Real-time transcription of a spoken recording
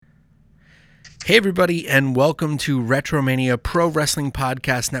Hey everybody, and welcome to Retromania Pro Wrestling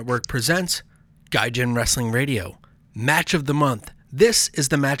Podcast Network presents Gaijin Wrestling Radio. Match of the month. This is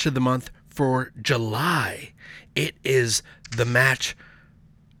the match of the month for July. It is the match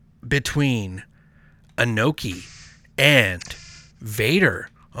between Inoki and Vader.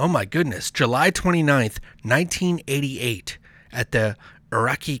 Oh my goodness. July 29th, 1988 at the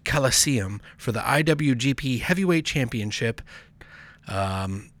Iraqi Coliseum for the IWGP Heavyweight Championship.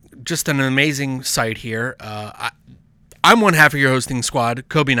 Just an amazing sight here. I'm one half of your hosting squad,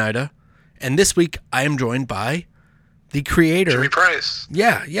 Kobe Naida, and this week I am joined by the creator, Jimmy Price.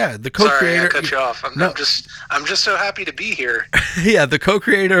 Yeah, the co-creator. Sorry, I cut you off. I'm just so happy to be here. Yeah, the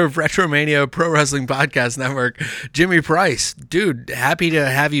co-creator of Retromania Pro Wrestling Podcast Network, Jimmy Price. Dude, happy to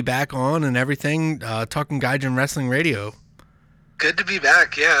have you back on and everything. Talking Gaijin Wrestling Radio. Good to be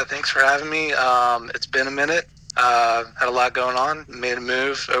back. Yeah, thanks for having me. It's been a minute. Had a lot going on. Made a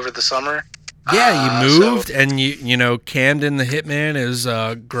move over the summer. Yeah, you moved, and you know Camden the Hitman is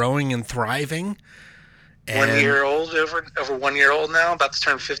growing and thriving. And 1 year old, over 1 year old now, about to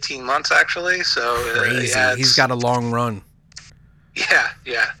turn 15 months actually. So crazy. He's got a long run. Yeah.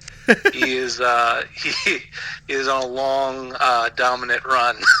 He is he is on a long dominant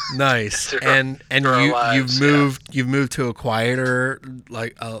run. Nice. And you've moved to a quieter,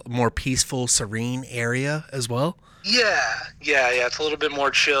 like a more peaceful, serene area as well. Yeah. It's a little bit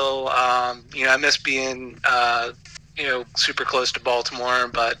more chill. I miss being super close to Baltimore,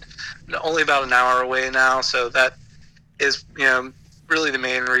 but only about an hour away now. So that is really the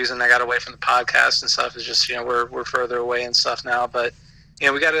main reason I got away from the podcast and stuff. Is just we're further away and stuff now, but. We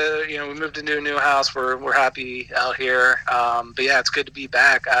we moved into a new house. We're happy out here. But yeah, it's good to be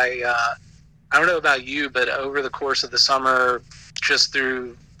back. I don't know about you, but over the course of the summer, just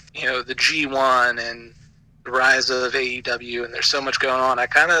through, the G1 and the rise of AEW, and there's so much going on, I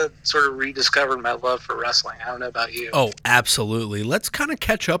kind of sort of rediscovered my love for wrestling. I don't know about you. Oh, absolutely. Let's kind of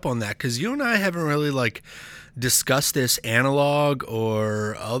catch up on that, because you and I haven't really, discuss this analog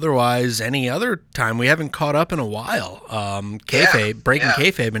or otherwise any other time. We haven't caught up in a while.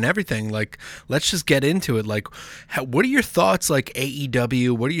 Kayfabe and everything. Let's just get into it. What are your thoughts,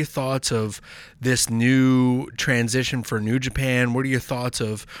 AEW? What are your thoughts of this new transition for New Japan? What are your thoughts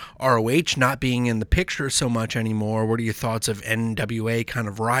of ROH not being in the picture so much anymore? What are your thoughts of NWA kind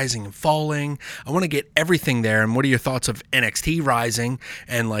of rising and falling? I want to get everything there. And what are your thoughts of NXT rising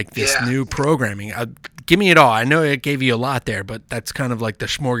and this new programming? Give me it all. I know it gave you a lot there, but that's kind of like the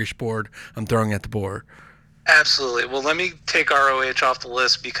smorgasbord I'm throwing at the board. Absolutely. Well, let me take ROH off the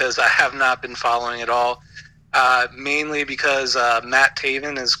list because I have not been following it all. Mainly because Matt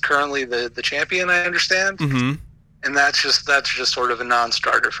Taven is currently the champion, I understand. Mm-hmm. And that's just sort of a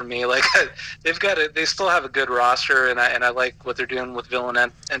non-starter for me. They still have a good roster, and I like what they're doing with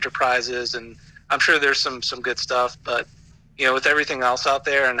Villain Enterprises, and I'm sure there's some good stuff, but with everything else out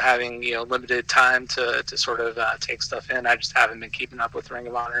there and having, limited time to sort of take stuff in, I just haven't been keeping up with Ring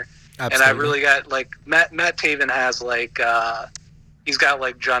of Honor. Absolutely. And I really got, Matt Taven has, he's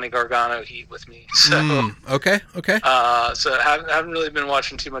got, Johnny Gargano heat with me. So, okay. So I haven't really been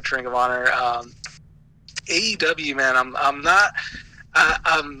watching too much Ring of Honor. AEW, man,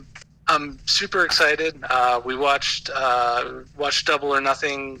 I'm super excited. We watched Double or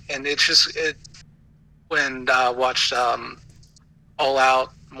Nothing, and watched All Out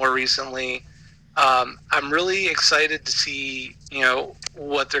more recently. I'm really excited to see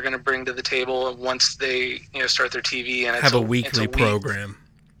what they're going to bring to the table once they start their TV and have a weekly program.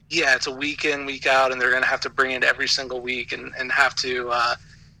 Yeah, it's a week in, week out, and they're going to have to bring it every single week and have to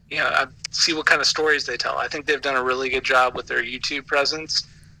see what kind of stories they tell. I think they've done a really good job with their YouTube presence.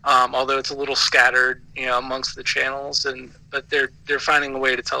 Although it's a little scattered, amongst the channels, but they're finding a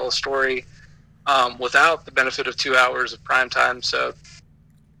way to tell a story without the benefit of 2 hours of prime time. So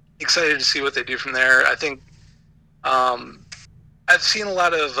excited to see what they do from there. I think I've seen a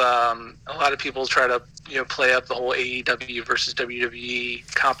lot of people try to play up the whole AEW versus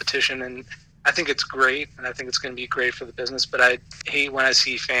WWE competition, and I think it's great, and I think it's going to be great for the business. But I hate when I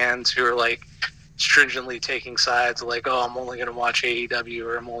see fans who are stringently taking sides, oh, I'm only going to watch AEW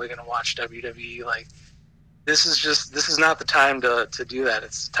or I'm only going to watch WWE. This is not the time to do that.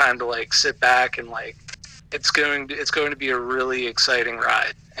 It's time to sit back and it's going to be a really exciting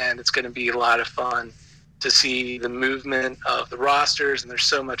ride, and it's going to be a lot of fun to see the movement of the rosters, and there's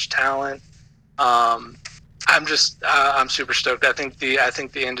so much talent. I'm super stoked. I think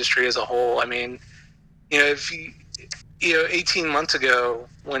the industry as a whole. I mean, if 18 months ago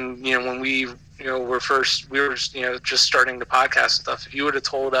when we were just starting the podcast and stuff, if you would have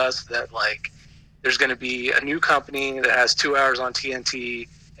told us that there's going to be a new company that has 2 hours on TNT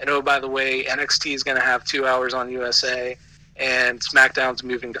And oh, by the way, NXT is going to have 2 hours on USA, and SmackDown's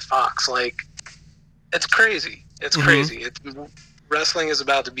moving to Fox. Like, it's crazy. It's crazy. Wrestling is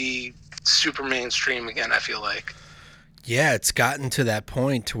about to be super mainstream again, I feel like. Yeah, it's gotten to that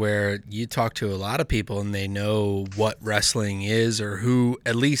point where you talk to a lot of people and they know what wrestling is or who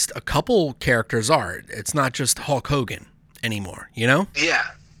at least a couple characters are. It's not just Hulk Hogan anymore, you know? Yeah.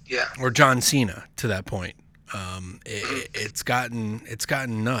 Or John Cena to that point. It's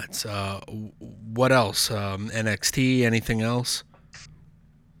gotten nuts. What else? NXT? Anything else?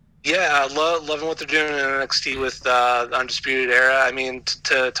 Yeah, loving what they're doing in NXT with the Undisputed Era. I mean,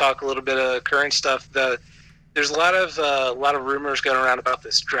 to talk a little bit of current stuff, there's a lot of rumors going around about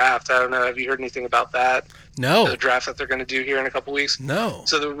this draft. I don't know. Have you heard anything about that? No. The draft that they're going to do here in a couple weeks? No.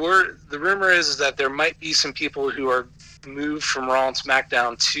 So the rumor is that there might be some people who are moved from Raw and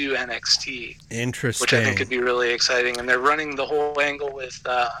SmackDown to NXT. Interesting. Which I think could be really exciting. And they're running the whole angle with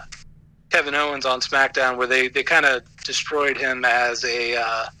Kevin Owens on SmackDown, where they kind of destroyed him as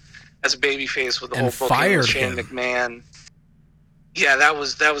a babyface with the whole booking with Shane McMahon. Yeah, that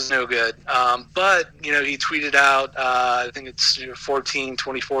was no good. But you know, he tweeted out, I think it's 14,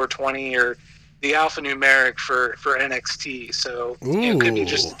 24, 20, or the alphanumeric for NXT. So it could be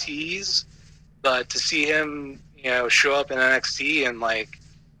just a tease, but to see him, you know, show up in NXT and like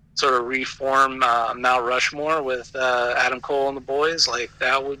sort of reform Mount Rushmore with Adam Cole and the boys, like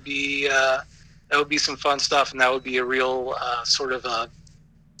that would be some fun stuff, and that would be a real sort of a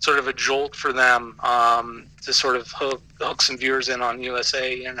jolt for them to sort of hook some viewers in on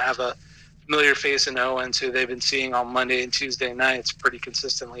USA and have a familiar face in Owens, who they've been seeing on Monday and Tuesday nights pretty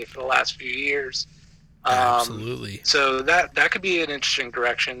consistently for the last few years. Absolutely. So that could be an interesting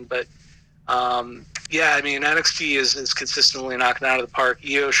direction, but yeah, I mean, NXT is consistently knocking out of the park.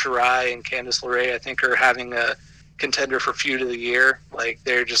 Io Shirai and Candice LeRae, I think, are having a contender for feud of the year. Like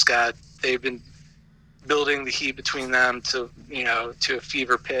they've been building the heat between them to a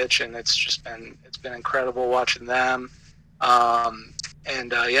fever pitch, and it's been incredible watching them. Yeah,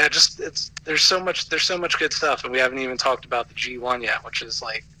 there's so much good stuff, and we haven't even talked about the G1 yet, which is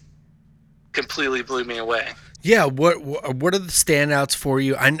like completely blew me away. Yeah, what are the standouts for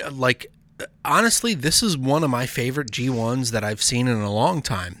you? Honestly, this is one of my favorite G1s that I've seen in a long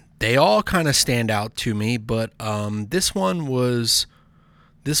time. They all kind of stand out to me, but this one was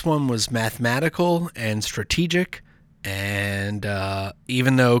mathematical and strategic, and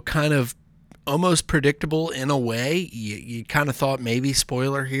even though kind of almost predictable in a way, you kind of thought maybe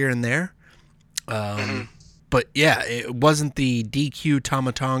spoiler here and there. But yeah, it wasn't the DQ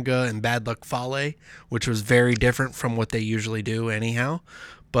Tama Tonga and Bad Luck Fale, which was very different from what they usually do anyhow.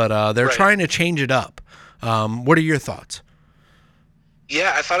 But they're trying to change it up. What are your thoughts?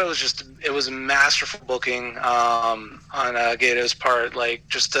 Yeah, I thought it was a masterful booking on Gato's part. Like,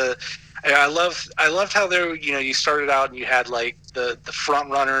 I loved how there, you know, you started out and you had like the front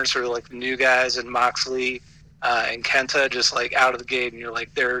runners, or like the new guys, and Moxley and Kenta just like out of the gate, and you're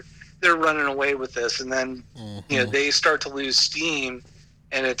like they're running away with this, and then you know, they start to lose steam,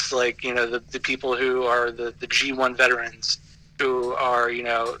 and it's like, you know, the people who are the G1 veterans, who are, you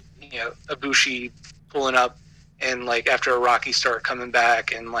know, Ibushi pulling up, and like after a rocky start coming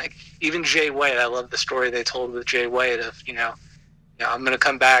back, and like even Jay White, I love the story they told with Jay White of, you know, I'm going to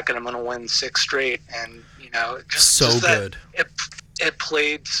come back and I'm going to win 6 straight, and you know, just good. It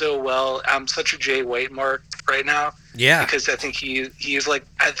played so well. I'm such a Jay White mark right now. Yeah, because I think he's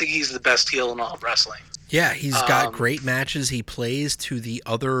the best heel in all of wrestling. Yeah, he's got great matches. He plays to the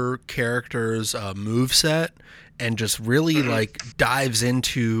other characters' moveset, and just really like dives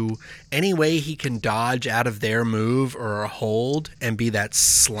into any way he can dodge out of their move or a hold and be that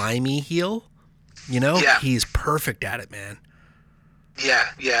slimy heel. You know, He's perfect at it, man. Yeah.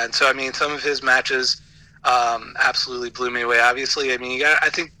 And so, I mean, some of his matches absolutely blew me away. Obviously, I mean, I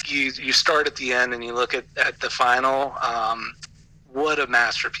think you start at the end and you look at the final. What a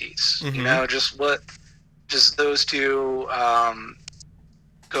masterpiece! You know, just those two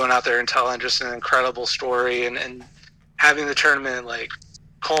going out there and telling just an incredible story, and having the tournament like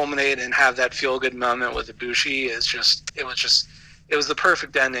culminate and have that feel good moment with Ibushi it was the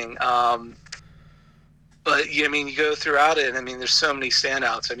perfect ending. But I mean, you go throughout it, and I mean, there's so many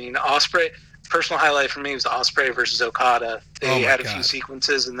standouts. I mean, Ospreay. Personal highlight for me was Ospreay versus Okada. They had a few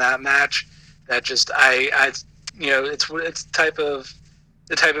sequences in that match that just it's the type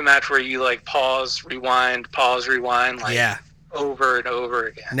of match where you like pause, rewind, like over and over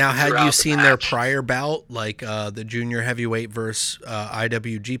again. Now, had you seen their prior bout, like the junior heavyweight versus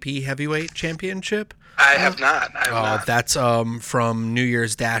IWGP Heavyweight Championship? I have not. That's from New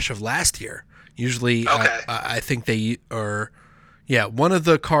Year's Dash of last year. Usually, I think they are. Yeah, one of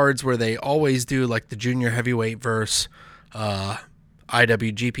the cards where they always do like the junior heavyweight versus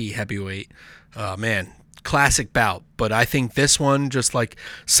IWGP heavyweight. Man, classic bout. But I think this one, just like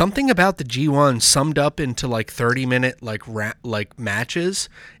something about the G1 summed up into like 30-minute like matches.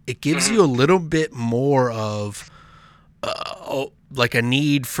 It gives you a little bit more of like a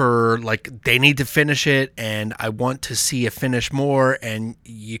need for like they need to finish it, and I want to see a finish more. And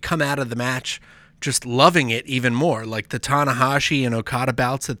you come out of the match just loving it even more, like the Tanahashi and Okada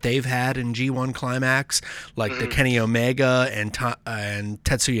bouts that they've had in G1 Climax, like the Kenny Omega and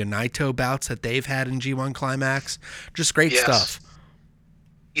Tetsuya Naito bouts that they've had in G1 Climax. Just great stuff.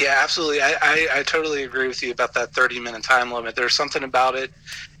 Yeah, absolutely. I totally agree with you about that 30-minute time limit. There's something about it,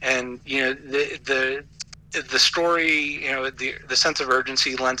 and the story, the sense of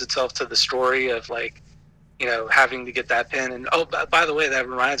urgency lends itself to the story of like, having to get that pin. And by the way, that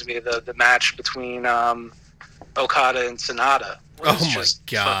reminds me of the match between Okada and Sonata. Oh my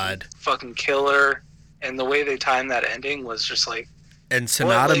god, fucking killer! And the way they timed that ending was just like. And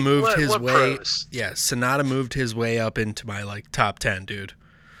Sonata moved his way. Yeah, Sonata moved his way up into my like top 10, dude.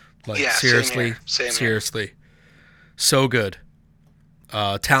 Like seriously, seriously, so good.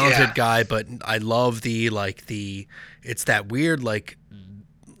 Talented guy, but I love it's that weird like.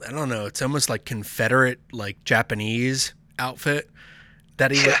 I don't know. It's almost like Confederate, like Japanese outfit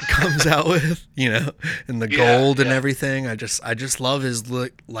that he comes out with, and the gold and everything. I just love his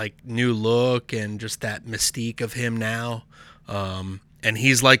new look, and just that mystique of him now. And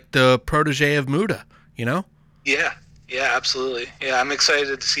he's like the protege of Muta, Yeah, absolutely. Yeah, I'm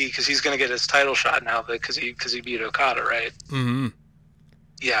excited to see because he's going to get his title shot now because he beat Okada, right? Mm-hmm.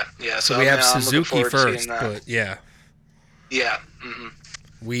 Yeah. So we have Suzuki first, but yeah. Yeah. Mm-hmm.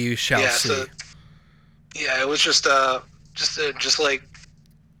 We shall see. So, it was just like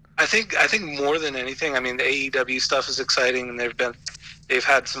I think more than anything, I mean, the AEW stuff is exciting, and they've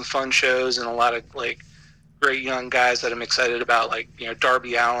had some fun shows and a lot of like great young guys that I'm excited about, like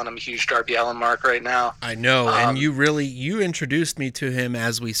Darby Allin. I'm a huge Darby Allin mark right now. I know, and you introduced me to him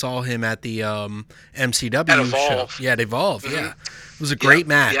as we saw him at the MCW show. Yeah, at Evolve. Mm-hmm. Yeah, it was a great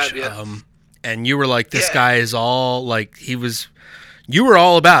match. Yeah. And you were like, this guy is all like you were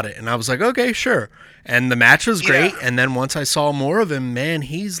all about it, and I was like, okay, sure. And the match was great, and then once I saw more of him, man,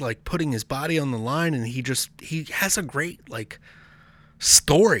 he's like putting his body on the line, and he has a great like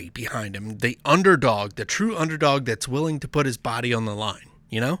story behind him. The underdog, the true underdog that's willing to put his body on the line,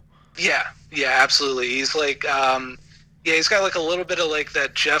 Yeah, absolutely. He's like, he's got like a little bit of like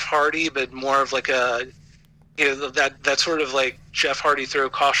that Jeff Hardy, but more of like a, that sort of like Jeff Hardy throw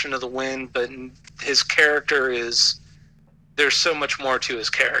caution to the wind, but his character is. There's so much more to his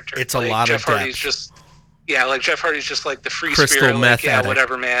character. It's like, a lot Jeff of depth. Hardy's just, like Jeff Hardy's just like the free Crystal spirit, meth like addict.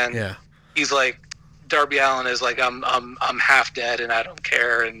 Whatever, man. Yeah. He's like Darby Allin is like I'm half dead and I don't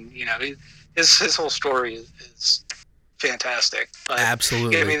care, and his whole story is fantastic. But,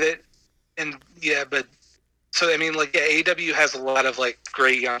 absolutely. I mean AEW has a lot of like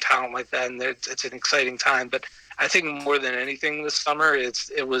great young talent like that, and it's an exciting time. But I think more than anything this summer,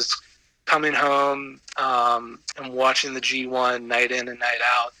 it was. Coming home and watching the G1 night in and night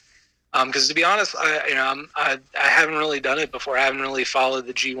out, because to be honest, I haven't really done it before. I haven't really followed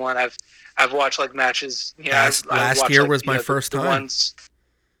the G1. I've watched like matches. Last year was my first time.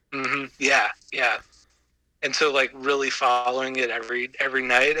 Mm-hmm, yeah. And so like really following it every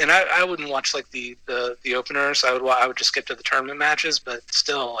night, and I wouldn't watch like the openers. I would just skip to the tournament matches, but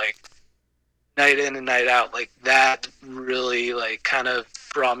still like. Night in and night out, like that really like kind of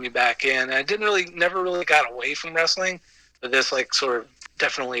brought me back in. And I never really got away from wrestling, but this like sort of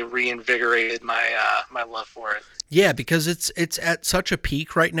definitely reinvigorated my love for it. Yeah, because it's at such a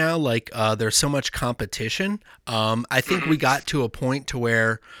peak right now. Like there's so much competition. I think we got to a point to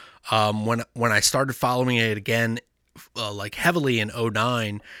where when I started following it again, like heavily in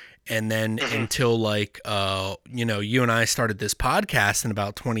 2009. And then until like, you and I started this podcast in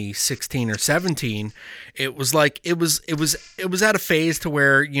about 2016 or 17, it was like, it was at a phase to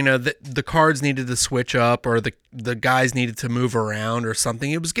where, the cards needed to switch up or the guys needed to move around or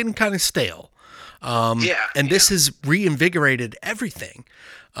something. It was getting kind of stale. This has reinvigorated everything.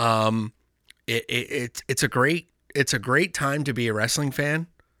 It's a great time to be a wrestling fan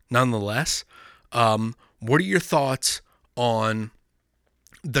nonetheless. What are your thoughts on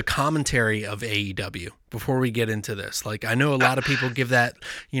the commentary of AEW before we get into this? Like, I know a lot of people give that,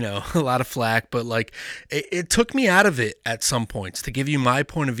 a lot of flack, but like it took me out of it at some points to give you my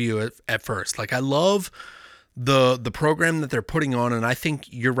point of view at first. Like, I love the program that they're putting on, and I think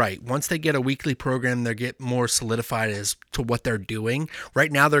you're right. Once they get a weekly program, they get more solidified as to what they're doing.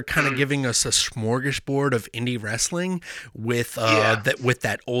 Right now, they're kind of giving us a smorgasbord of indie wrestling with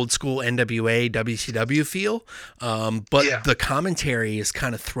that old school NWA WCW feel. But the commentary is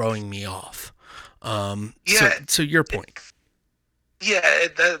kind of throwing me off. So your point. Yeah,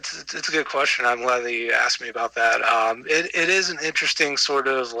 it's a good question. I'm glad that you asked me about that. It is an interesting sort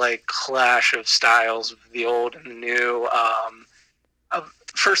of like clash of styles of the old and the new.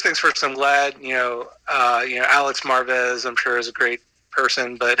 First things first, I'm glad Alex Marvez, I'm sure, is a great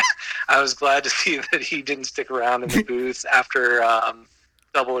person, but I was glad to see that he didn't stick around in the booth after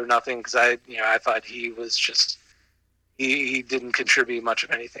Double or Nothing, because I thought he was just. He didn't contribute much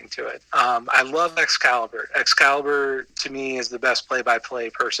of anything to it. I love Excalibur. Excalibur, to me, is the best play-by-play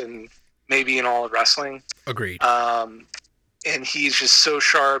person maybe in all of wrestling. Agreed. And he's just so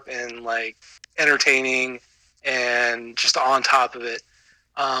sharp and like entertaining and just on top of it.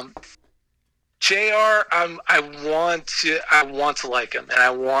 JR, I want to like him, and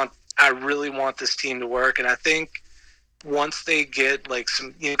I really want this team to work. And I think once they get like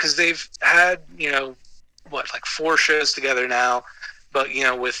some, because they've had, like 4 shows together now, but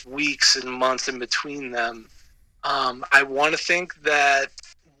with weeks and months in between them, I want to think that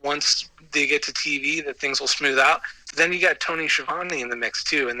once they get to TV that things will smooth out. Then you got Tony Schiavone in the mix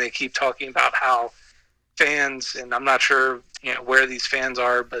too, and they keep talking about how fans, and I'm not sure where these fans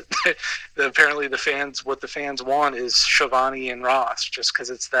are, but apparently what the fans want is Schiavone and Ross, just because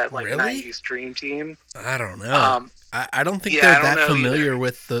it's that like really? 90s dream team. I don't know. I don't think they're that familiar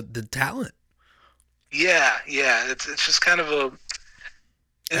with the talent. Yeah, it's just kind of a,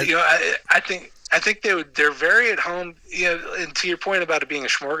 I think they're very at home. And to your point about it being a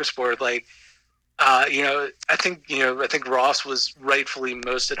smorgasbord, like, I think Ross was rightfully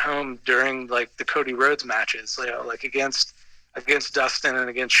most at home during like the Cody Rhodes matches, like against Dustin and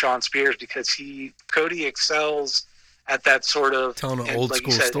against Shawn Spears, because Cody excels at that sort of telling an old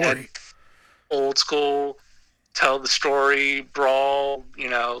school story, old school, tell the story, brawl,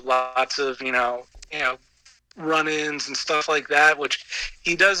 lots of run-ins and stuff like that, which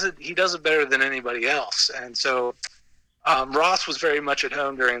he does it better than anybody else. And so Ross was very much at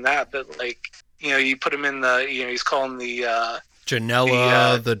home during that, but like, you put him in the, he's calling the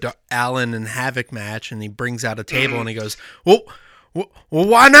Janela, the Allen and Havoc match, and he brings out a table and he goes, well,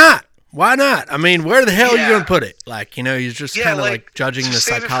 why not? Why not? I mean, where the hell are you going to put it? Like, he's just kind of like judging the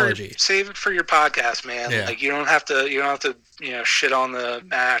psychology. Save it for your podcast, man. Yeah. Like, you don't have to, shit on the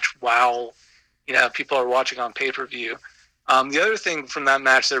match while, people are watching on pay-per-view. The other thing from that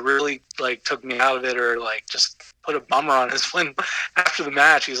match that really like took me out of it, or like just put a bummer on, is when after the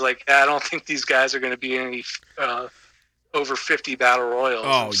match he's like, I don't think these guys are going to be any over 50 battle royals.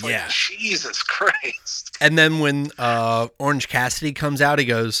 Oh yeah, like, Jesus Christ. And then when Orange Cassidy comes out, he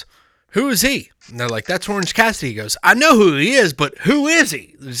goes, who is he? And they're like, that's Orange Cassidy. He goes, I know who he is, but who is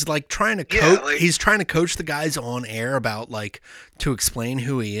he? He's like trying to coach. He's trying to coach the guys on air about like to explain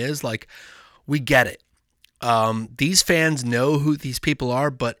who he is. Like, we get it. These fans know who these people are,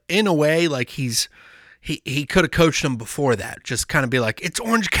 but in a way, like he could have coached them before that. Just kind of be like, it's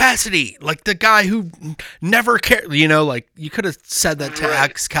Orange Cassidy, like the guy who never cared. Like you could have said that to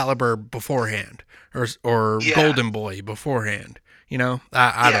Excalibur beforehand, or Golden Boy beforehand. I don't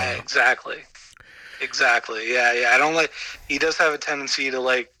know. Exactly. Yeah. I don't like. He does have a tendency to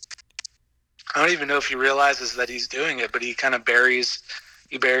like. I don't even know if he realizes that he's doing it, but he kind of buries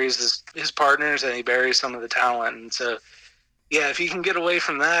his partners, and he buries some of the talent. And so, yeah, if he can get away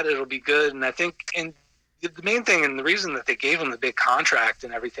from that, it'll be good. And I think, and the main thing, and the reason that they gave him the big contract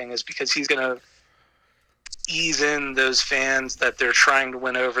and everything, is because he's going to ease in those fans that they're trying to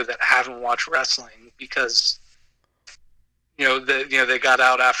win over that haven't watched wrestling, because they got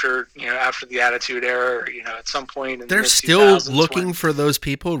out after the Attitude Era, at some point. They're still looking for those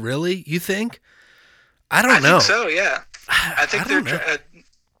people. Really, you think? I don't know. I think so. Yeah, I think they're.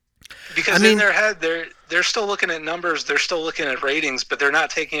 Because in their head, they're still looking at numbers, they're still looking at ratings, but they're not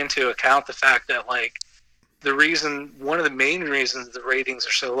taking into account the fact that like one of the main reasons the ratings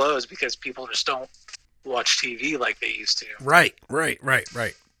are so low is because people just don't watch TV like they used to. Right.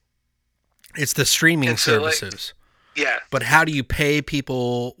 It's the streaming services. Yeah. But how do you pay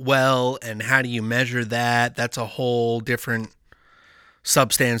people well, and how do you measure that? That's a whole different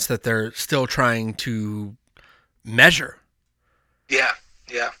substance that they're still trying to measure. Yeah.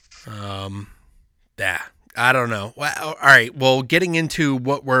 I don't know. Well, all right. Well, getting into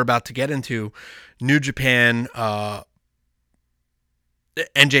what we're about to get into, New Japan,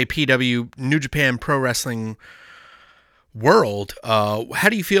 NJPW, New Japan Pro Wrestling World. How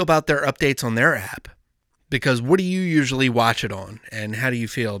do you feel about their updates on their app? Because what do you usually watch it on, and how do you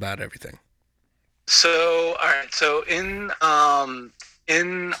feel about everything? So, all right. So in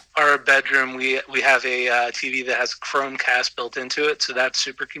our bedroom, we have a TV that has Chromecast built into it, so that's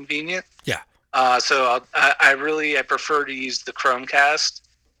super convenient. Yeah. I prefer to use the Chromecast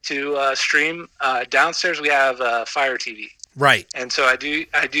to stream. Downstairs we have Fire TV. Right. And so I do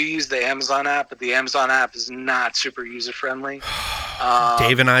use the Amazon app, but the Amazon app is not super user friendly.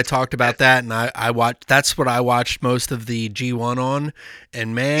 Dave and I talked about that, and I watched. That's what I watched most of the G1 on,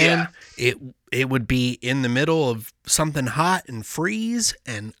 and man, it would be in the middle of something hot and freeze,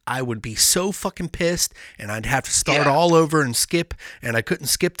 and I would be so fucking pissed, and I'd have to start all over and skip, and I couldn't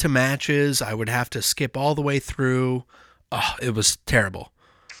skip to matches. I would have to skip all the way through. Oh, it was terrible.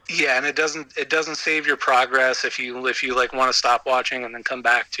 Yeah, and it doesn't save your progress if you like want to stop watching and then come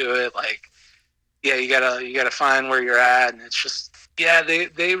back to it. Like, yeah, you gotta find where you're at, and it's just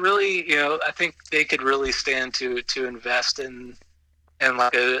they really I think they could really stand to invest in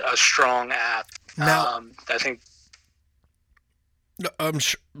like a strong app. Now, I think. I'm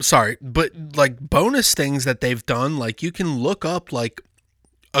sorry, but like bonus things that they've done, like you can look up like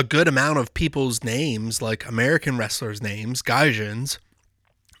a good amount of people's names, like American wrestlers' names, Gaijins.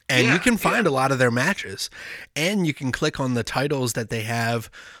 And you can find a lot of their matches. And you can click on the titles that they have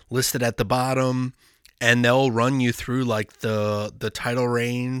listed at the bottom, and they'll run you through like the title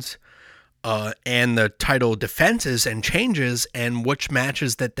reigns and the title defenses and changes and which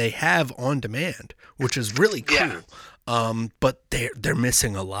matches that they have on demand, which is really cool. But they're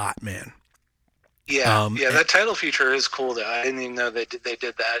missing a lot, man. Yeah, that title feature is cool, though. I didn't even know they did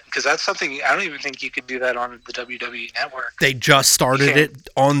that, because that's something I don't even think you could do that on the WWE Network. They just started it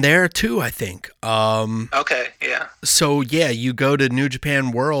on there too, I think. Okay, yeah. So yeah, you go to New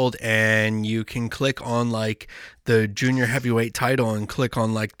Japan World and you can click on like the junior heavyweight title and click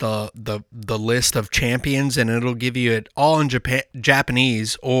on like the list of champions, and it'll give you it all in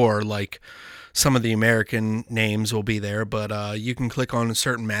Japanese, or like some of the American names will be there, but you can click on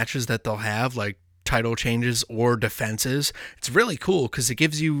certain matches that they'll have, like title changes or defenses. It's really cool because it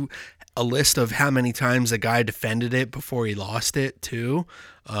gives you a list of how many times a guy defended it before he lost it too.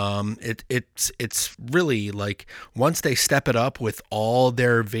 It's really like, once they step it up with all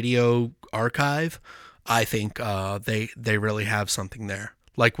their video archive, I think they really have something there.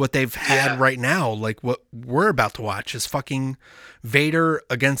 Like what they've had right now, like what we're about to watch is fucking Vader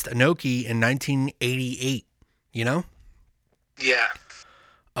against Inoki in 1988, you know? Yeah.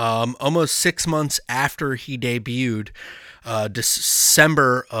 Almost 6 months after he debuted,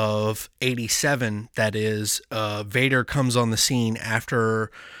 December of 87, that is, Vader comes on the scene after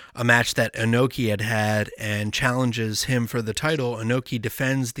a match that Inoki had and challenges him for the title. Inoki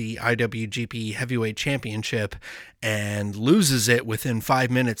defends the IWGP Heavyweight Championship and loses it within 5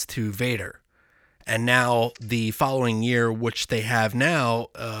 minutes to Vader. And now the following year, which they have now,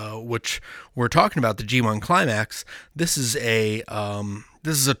 which we're talking about, the G1 Climax, this is a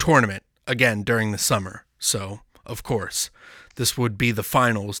tournament again during the summer. So of course, this would be the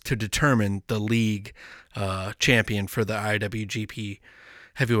finals to determine the league champion for the IWGP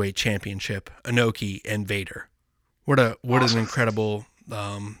Heavyweight Championship, Inoki and Vader. What an incredible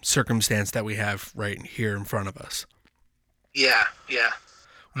circumstance that we have right here in front of us. Yeah.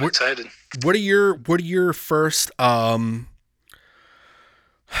 I'm excited. What are your first? I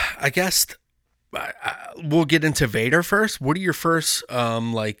guess we'll get into Vader first. What are your first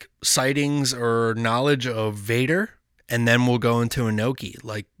like sightings or knowledge of Vader, and then we'll go into Inoki.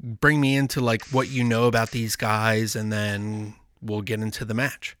 Like, bring me into like what you know about these guys, and then we'll get into the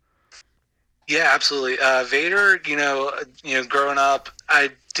match. Yeah, absolutely. Vader, growing up,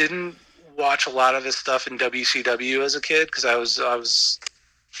 I didn't watch a lot of his stuff in WCW as a kid because I was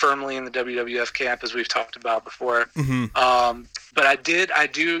firmly in the WWF camp, as we've talked about before. Mm-hmm. But I do,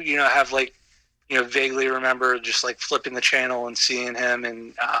 have like, vaguely remember just like flipping the channel and seeing him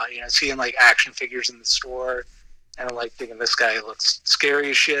and, seeing like action figures in the store and like thinking this guy looks scary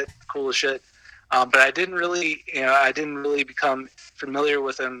as shit, cool as shit. But I didn't really become familiar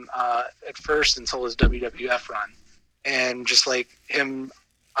with him at first until his WWF run. And just like him,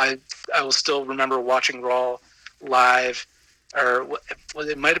 I will still remember watching Raw live, or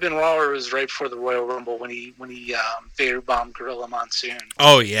it might have been Raw, or it was right before the Royal Rumble when he Vader bombed Gorilla Monsoon.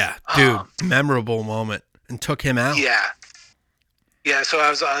 Oh yeah, dude, memorable moment, and took him out. Yeah. So I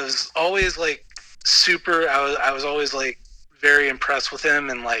was always like super. I was always like very impressed with him,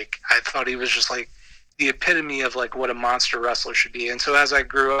 and like I thought he was just like the epitome of like what a monster wrestler should be. And so as I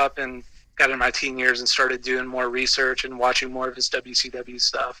grew up and got in my teen years and started doing more research and watching more of his WCW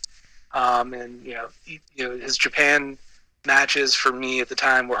stuff, and his Japan matches for me at the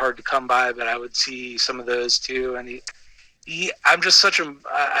time were hard to come by, but I would see some of those too. And I'm just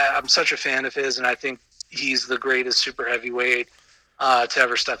I'm such a fan of his, and I think he's the greatest super heavyweight to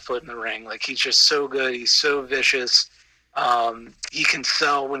ever step foot in the ring. Like, he's just so good. He's so vicious. He can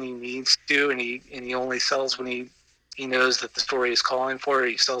sell when he needs to, and he only sells when he knows that the story is calling for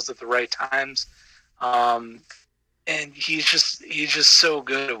it. He sells at the right times. And he's just so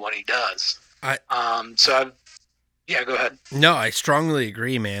good at what he does. Yeah, go ahead. No, I strongly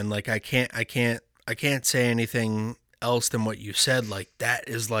agree, man. Like, I can't say anything else than what you said. Like, that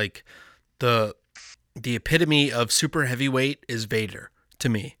is like the epitome of super heavyweight is Vader to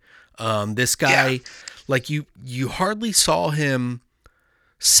me. This guy, like, you hardly saw him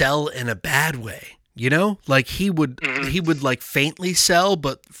sell in a bad way. You know, like he would like faintly sell,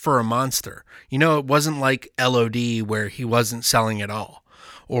 but for a monster. You know, it wasn't like LOD where he wasn't selling at all,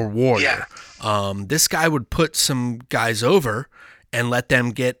 or Warrior. Yeah. This guy would put some guys over and let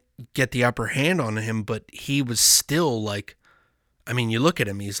them get the upper hand on him, but he was still like, I mean, you look at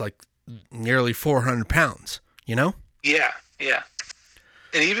him, he's like nearly 400 pounds. You know? Yeah, yeah.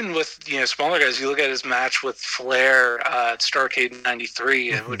 And even with, smaller guys, you look at his match with Flair at Starrcade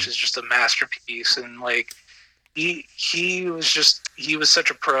 '93, which is just a masterpiece. And like, he was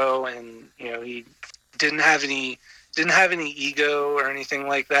such a pro, and he didn't have any ego or anything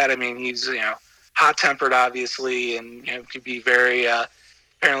like that. I mean, he's hot tempered, obviously, and could be very.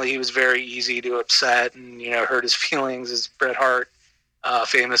 Apparently, he was very easy to upset and hurt his feelings, as Bret Hart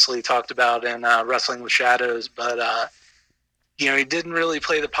famously talked about in Wrestling with Shadows, but. He didn't really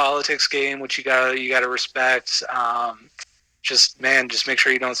play the politics game, which you gotta respect. Just make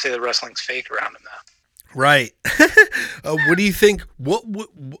sure you don't say the wrestling's fake around him, though. Right. What do you think? What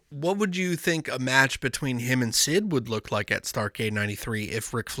would you think a match between him and Sid would look like at Starrcade '93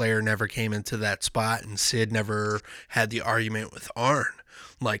 if Ric Flair never came into that spot and Sid never had the argument with Arn?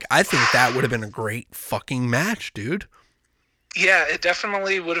 Like, I think that would have been a great fucking match, dude. Yeah, it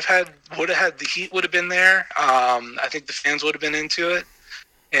definitely would have had the heat would have been there. I think the fans would have been into it,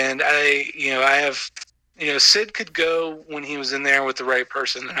 and Sid could go when he was in there with the right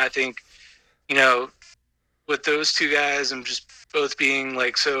person, and I think, with those two guys and just both being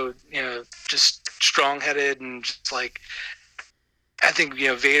like so, just strong-headed and just like, I think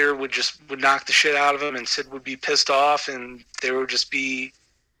Vader would knock the shit out of him, and Sid would be pissed off, and there would just be.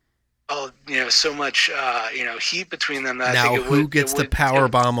 So much, heat between them. That now, who gets the power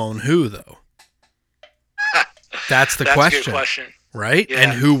bomb on who, though? That's the question. A good question, right? Yeah.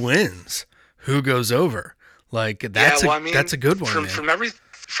 And who wins? Who goes over? Like, that's that's a good one.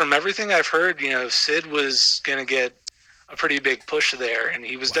 From everything I've heard, Sid was going to get a pretty big push there, and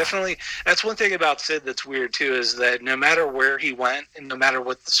he was definitely. That's one thing about Sid that's weird too, is that no matter where he went and no matter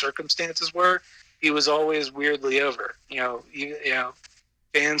what the circumstances were, he was always weirdly over.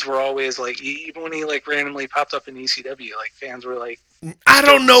 Fans were always like, even when he like randomly popped up in ECW, like fans were like, I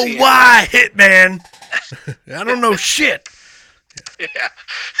don't know why, Hitman. I don't know shit. Yeah.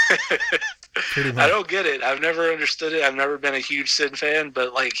 I don't get it. I've never understood it. I've never been a huge Sid fan,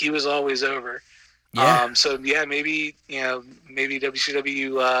 but like he was always over. Yeah. Maybe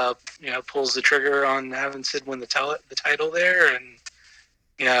WCW pulls the trigger on having Sid win the title there, and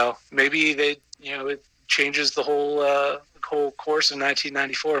maybe they it changes the whole course of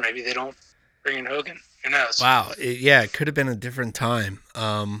 1994. Maybe they don't bring in Hogan. Who knows? Wow. It could have been a different time.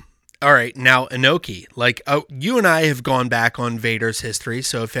 All right. Now, Inoki. Like, you and I have gone back on Vader's history,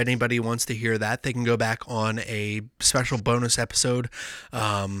 so if anybody wants to hear that, they can go back on a special bonus episode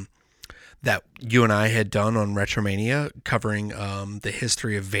that you and I had done on Retromania covering the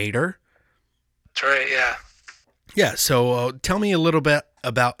history of Vader. That's right, yeah. Yeah, so tell me a little bit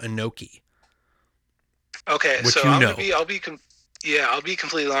about Inoki. Okay, so I'll be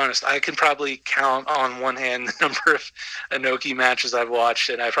completely honest. I can probably count on one hand the number of Inoki matches I've watched,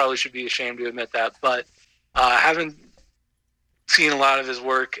 and I probably should be ashamed to admit that. But I haven't seen a lot of his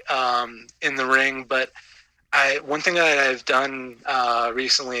work in the ring. But one thing that I've done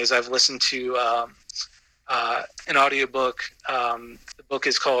recently is I've listened to an audiobook. The book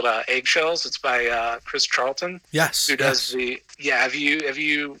is called Eggshells. It's by Chris Charlton. Yes. Who does have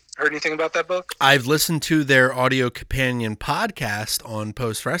you heard anything about that book? I've listened to their audio companion podcast on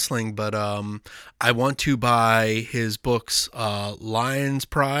Post Wrestling, but I want to buy his books, Lion's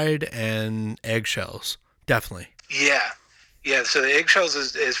Pride and Eggshells. Definitely. Yeah. So the Eggshells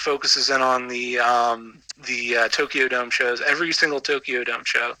is focuses in on the Tokyo Dome shows, every single Tokyo Dome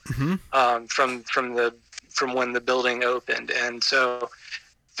show, from when the building opened, and so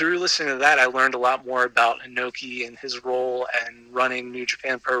through listening to that, I learned a lot more about Inoki and his role and running New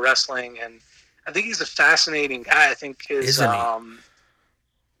Japan Pro Wrestling, and I think he's a fascinating guy. I think Isn't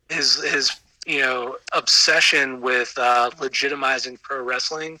he? His obsession with legitimizing pro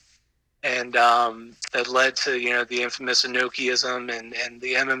wrestling, and that led to the infamous Inokiism and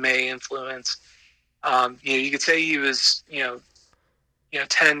the MMA influence. You could say he was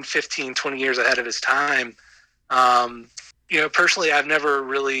 10, 15, 20 years ahead of his time. Personally, I've never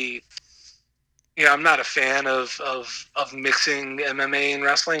really, I'm not a fan of mixing MMA and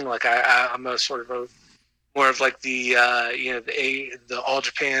wrestling. Like I'm a sort of more of like the the All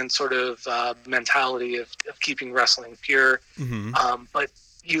Japan sort of mentality of keeping wrestling pure. But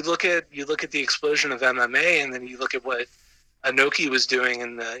you look at the explosion of MMA, and then you look at what Inoki was doing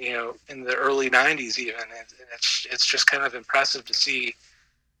in the early '90s, even, and it's just kind of impressive to see.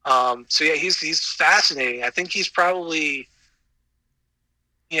 So yeah, he's fascinating. I think he's probably,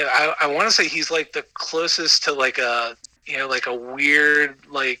 I want to say he's like the closest to like a like a weird,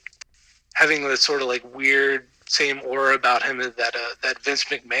 like having this sort of like weird same aura about him that Vince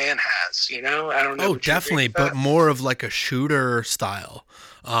McMahon has. I don't know. Oh, definitely, but more of like a shooter style.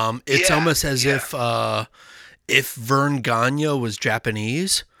 It's almost as if Vern Gagne was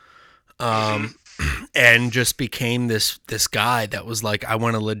Japanese, and just became this guy that was like, I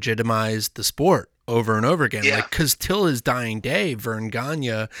want to legitimize the sport over and over again. Like, because till his dying day, Vern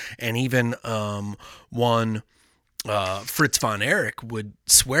Gagne and even one Fritz von Erich would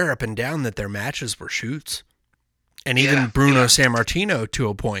swear up and down that their matches were shoots, and even Bruno Sammartino to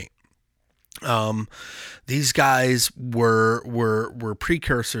a point. These guys were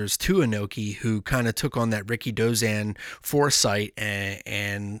precursors to Inoki, who kind of took on that Ricky Dozan foresight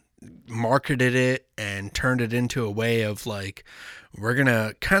and marketed it and turned it into a way of like, we're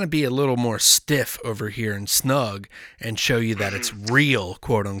gonna kind of be a little more stiff over here and snug and show you that it's real,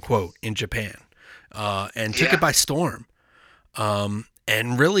 quote unquote, in Japan, and took it by storm, and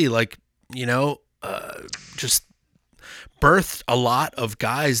really, like, just birthed a lot of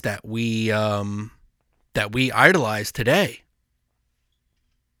guys that we idolize today.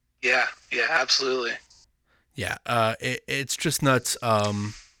 Yeah, absolutely. Yeah, it's just nuts.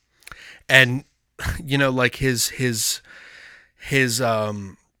 And like his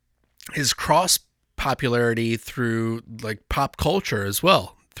cross popularity through like pop culture as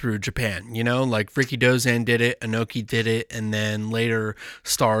well through Japan. Like Ricky Dozan did it, Inoki did it, and then later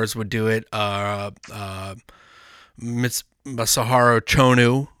stars would do it. Masaharu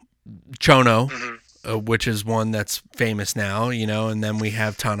Chono, which is one that's famous now, and then we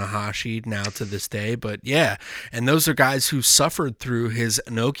have Tanahashi now to this day. But yeah, and those are guys who suffered through his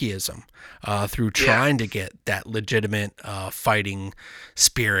Inokiism, through trying to get that legitimate fighting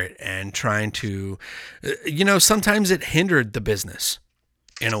spirit and trying to, sometimes it hindered the business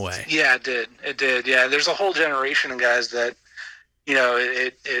in a way. Yeah, it did. Yeah, there's a whole generation of guys that,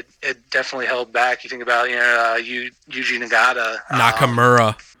 it definitely held back. You think about, Yuji Nagata.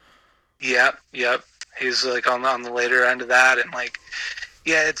 Nakamura. Yep. He's like on the later end of that, and like,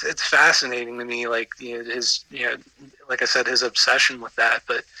 yeah, it's fascinating to me, like his like I said, his obsession with that.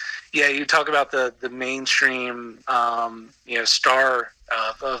 But yeah, you talk about the mainstream star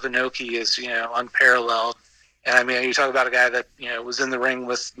of Inoki is unparalleled, and I mean, you talk about a guy that was in the ring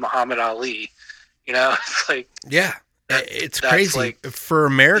with Muhammad Ali. It's like, yeah. It's crazy. Like, for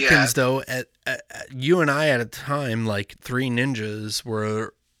Americans, though, at you and I at a time, like Three Ninjas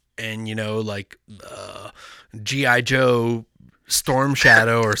were, and like G.I. Joe, Storm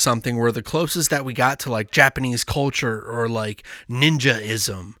Shadow, or something were the closest that we got to like Japanese culture or like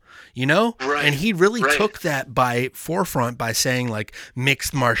ninjaism. Right. And he really took that by forefront by saying like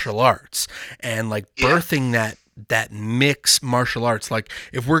mixed martial arts and like birthing that mix martial arts. Like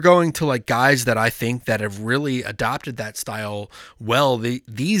if we're going to like guys that I think that have really adopted that style well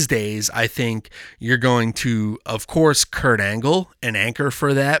these days, I think you're going to, of course, Kurt Angle, an anchor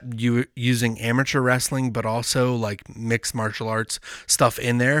for that, you using amateur wrestling but also like mixed martial arts stuff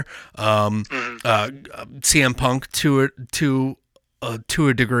in there. CM Punk to a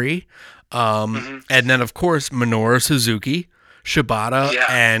degree, and then of course Minoru Suzuki, Shibata,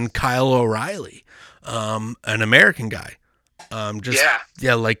 and Kyle O'Reilly. An American guy.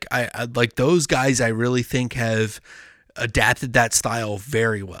 Like I like those guys. I really think have adapted that style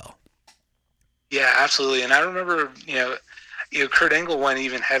very well. Yeah, absolutely. And I remember, Kurt Angle went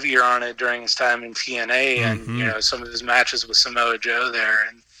even heavier on it during his time in TNA, and some of his matches with Samoa Joe there,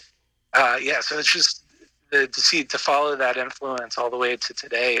 and so it's just to follow that influence all the way to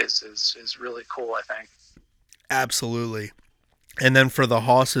today is really cool, I think. Absolutely. And then for the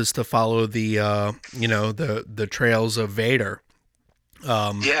Hosses to follow the the trails of Vader.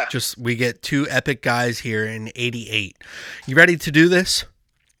 Just we get two epic guys here in '88. You ready to do this?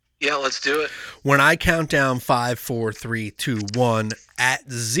 Yeah, let's do it. When I count down 5, 4, 3, 2, 1,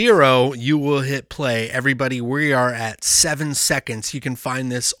 at 0, you will hit play. Everybody, we are at 7 seconds. You can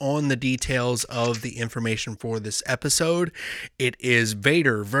find this on the details of the information for this episode. It is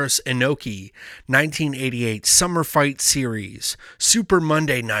Vader vs. Inoki, 1988 Summer Fight Series, Super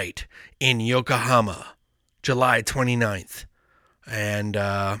Monday Night in Yokohama, July 29th. And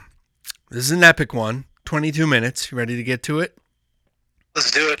this is an epic one. 22 minutes. You ready to get to it? Let's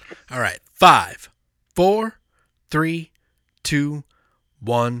do it. All right. 5, 4, 3, 2,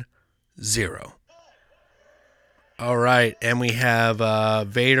 1, 0. All right. And we have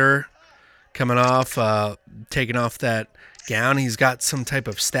Vader coming off, taking off that gown. He's got some type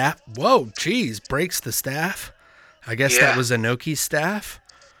of staff. Whoa, geez. Breaks the staff. I guess that was Inoki's staff.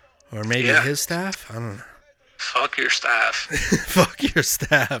 Or maybe his staff. I don't know. Fuck your staff. Fuck your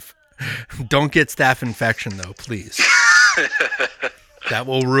staff. Don't get staph infection, though, please. That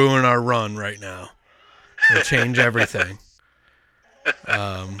will ruin our run right now. It'll change everything.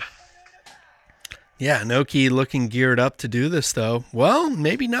 Yeah, Inoki looking geared up to do this, though. Well,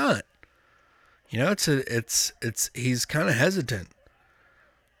 maybe not. You know, he's kind of hesitant.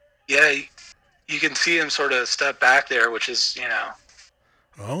 Yeah, you can see him sort of step back there, which is, you know.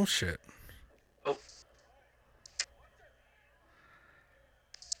 Oh, shit. Oh.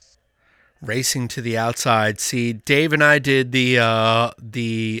 Racing to the outside. See, Dave and I did the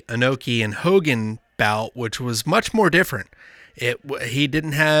Inoki and Hogan bout, which was much more different. He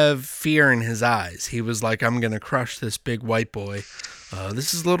didn't have fear in his eyes. He was like, I'm going to crush this big white boy.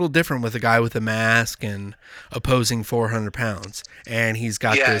 This is a little different with a guy with a mask and opposing 400 pounds. And he's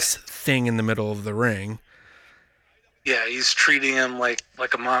got this thing in the middle of the ring. Yeah, he's treating him like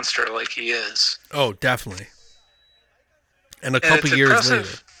a monster, like he is. Oh, definitely. And a couple years later.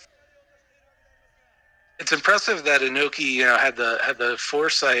 It's impressive that Inoki, you know, had the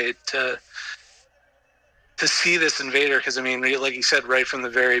foresight to see this invader, because I mean, like you said, right from the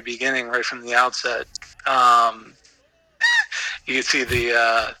very beginning, right from the outset, you can see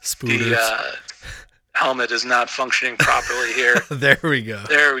the helmet is not functioning properly here. There we go.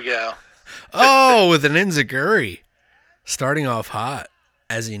 There we go. Oh, with an enziguri, starting off hot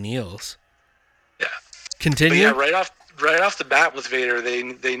as he kneels. Yeah. Continue. But yeah, right off the bat with Vader, he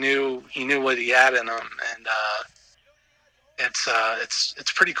knew what he had in him, and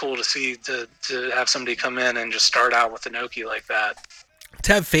it's pretty cool to see to have somebody come in and just start out with Inoki like that.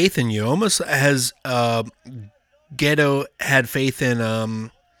 To have faith in you, almost as Gedo had faith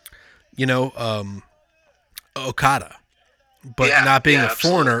in Okada, but not being a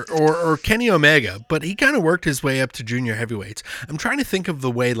foreigner, or Kenny Omega, but he kind of worked his way up to junior heavyweights. I'm trying to think of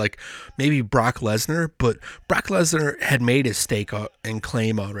the way, like maybe Brock Lesnar, but Brock Lesnar had made his stake and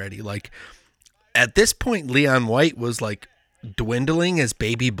claim already. Like at this point, Leon White was like dwindling as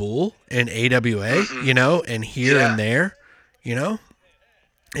Baby Bull in AWA, you know, and here and there, you know.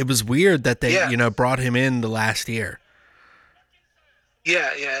 It was weird that they, brought him in the last year.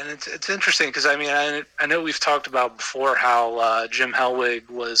 Yeah, and it's interesting because I mean I know we've talked about before how Jim Hellwig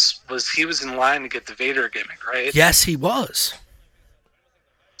was in line to get the Vader gimmick, right? Yes, he was.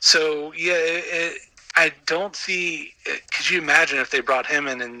 So I don't see. Could you imagine if they brought him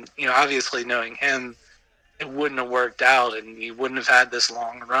in, and obviously knowing him, it wouldn't have worked out, and he wouldn't have had this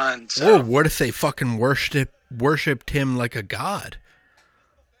long run. So. Whoa, what if they fucking worshipped him like a god?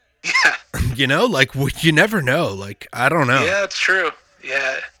 Yeah. Like you never know. Like I don't know. Yeah, it's true.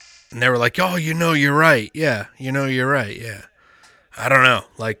 Yeah. And they were like, "Oh, you're right. Yeah, you're right. Yeah." I don't know.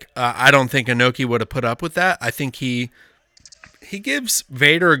 Like I don't think Inoki would have put up with that. I think he gives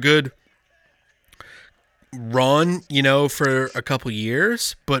Vader a good run, for a couple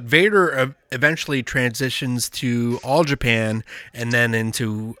years, but Vader eventually transitions to All Japan and then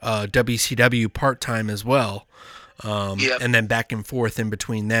into WCW part-time as well. And then back and forth in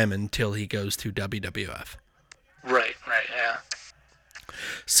between them until he goes to WWF. Right, yeah.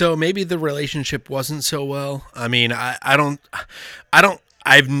 So maybe the relationship wasn't so well. I mean, I've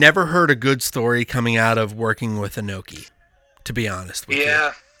never heard a good story coming out of working with Inoki, to be honest with you.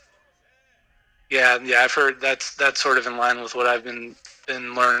 Yeah, I've heard that's sort of in line with what I've been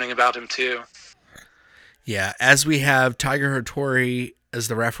learning about him too. Yeah, as we have Tiger Hattori as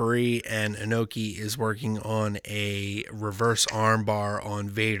the referee, and Inoki is working on a reverse armbar on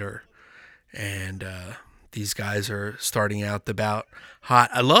Vader. And these guys are starting out the bout hot.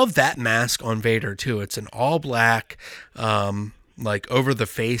 I love that mask on Vader, too. It's an all-black, like,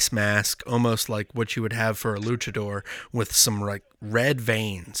 over-the-face mask, almost like what you would have for a luchador, with some, like, red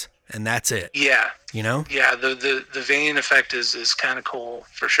veins. And that's it. Yeah. Yeah, the vein effect is kind of cool,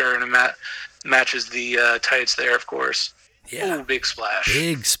 for sure. And it matches the tights there, of course. Yeah. Ooh, big splash.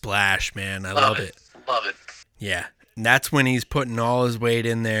 Big splash, man. I love it. Love it. Yeah. And that's when he's putting all his weight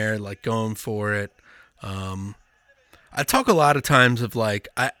in there, like going for it. I talk a lot of times of like,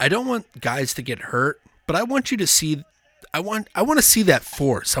 I don't want guys to get hurt, but I want you to see, I want to see that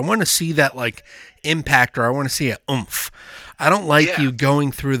force. I want to see that like impact, or I want to see a oomph. I don't like you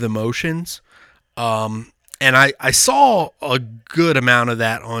going through the motions. And I saw a good amount of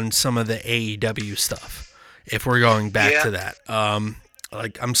that on some of the AEW stuff, if we're going back to that.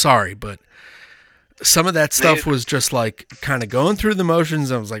 Like, I'm sorry, but some of that stuff was just like kind of going through the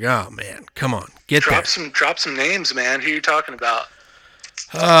motions. I was like, oh man, come on, drop some names, man. Who are you talking about?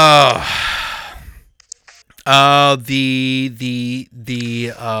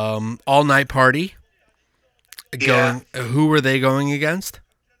 The All Night Party. Who were they going against?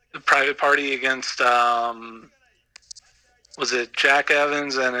 The Private Party against was it Jack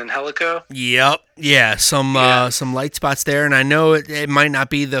Evans and Angelico? Yep. Yeah, some light spots there, and I know it might not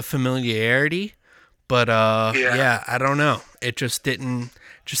be the familiarity. But I don't know. It just didn't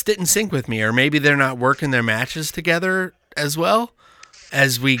sync with me, or maybe they're not working their matches together as well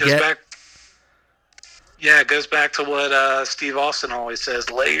as we get. It goes back to what Steve Austin always says: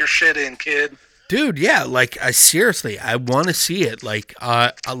 "Lay your shit in, kid." Dude, yeah, like I want to see it. Like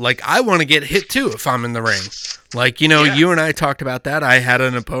I want to get hit too if I'm in the ring. Like, you and I talked about that. I had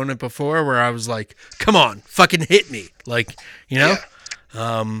an opponent before where I was like, "Come on, fucking hit me!" Like,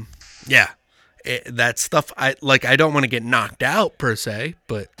 that stuff, I don't want to get knocked out per se,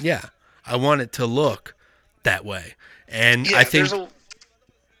 but yeah, I want it to look that way. And I think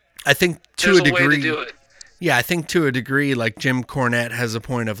to a degree, way to do it. Yeah, I think to a degree, like Jim Cornette has a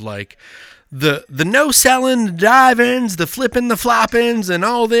point of like the no selling, the dive-ins, the flipping, the flop-ins, and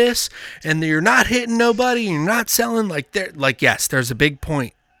all this, and you're not hitting nobody, you're not selling, yes, there's a big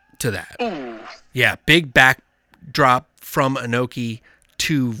point to that. Ooh. Yeah, big backdrop from Inoki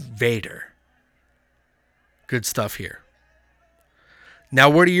to Vader. Good stuff here. Now,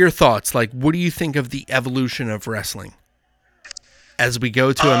 what are your thoughts? Like, what do you think of the evolution of wrestling as we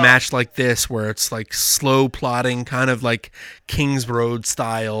go to a match like this, where it's like slow plotting, kind of like King's Road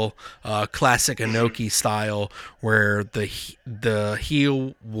style, classic Inoki style, where the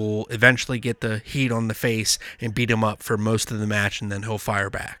heel will eventually get the heat on the face and beat him up for most of the match, and then he'll fire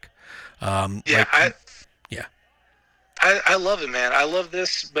back. I love it, man. I love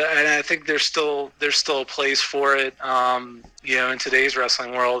this, and I think there's still a place for it, in today's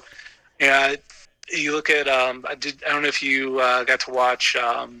wrestling world. Yeah, you look at I don't know if you got to watch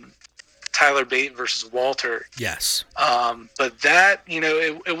Tyler Bate versus Walter. Yes. But that,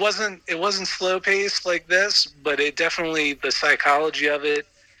 it wasn't slow paced like this, but it definitely, the psychology of it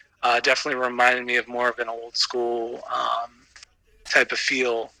definitely reminded me of more of an old school type of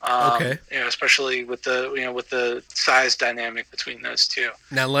feel. Okay. Especially with the size dynamic between those two.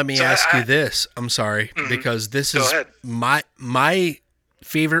 Now let me ask you this. I'm sorry, because this is my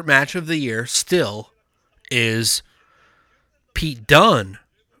favorite match of the year still is Pete Dunne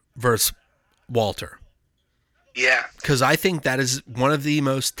versus Walter. Yeah. Because I think that is one of the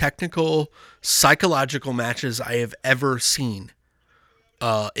most technical, psychological matches I have ever seen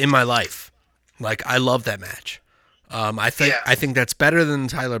in my life. Like, I love that match. I think that's better than the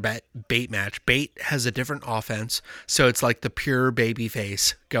Tyler Bate match. Bate has a different offense, so it's like the pure baby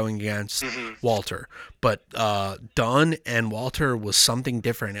face going against Walter. But Dunne and Walter was something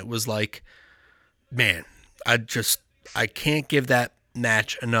different. It was like, man, I can't give that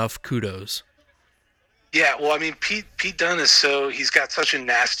match enough kudos. Yeah, well, I mean, Pete Dunne he's got such a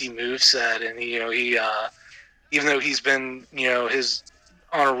nasty moveset, and he even though he's been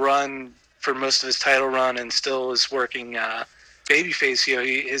on a run for most of his title run and still is working babyface,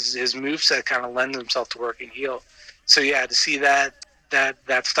 his moveset kind of lends himself to working heel. So yeah, to see that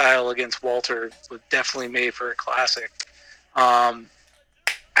style against Walter was definitely made for a classic. I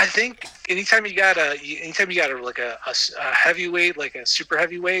think anytime you got a heavyweight, like a super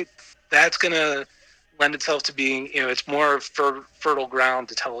heavyweight, that's gonna lend itself to being, it's more fertile ground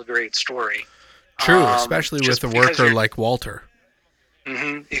to tell a great story. True, especially with a worker like Walter.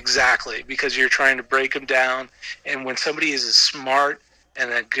 Mm-hmm, exactly, because you're trying to break them down, and when somebody is as smart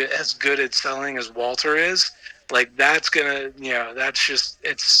and as good at selling as Walter is, like, that's gonna, that's just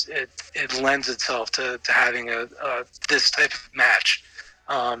it lends itself to having a this type of match.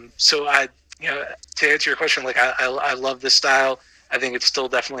 So to answer your question, like, I love this style. I think it still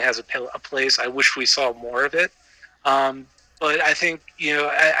definitely has a place. I wish we saw more of it, but I think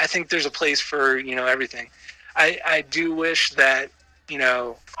I think there's a place for everything. I do wish that.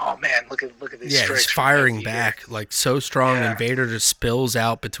 Oh man, look at these strikes. Yeah, he's firing back like so strong, and Vader just spills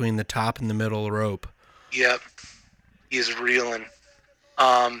out between the top and the middle rope. Yep. He's reeling.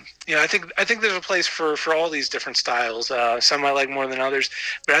 I think there's a place for all these different styles. Some I like more than others,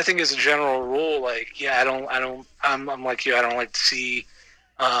 but I think as a general rule, I'm like you. I don't like to see,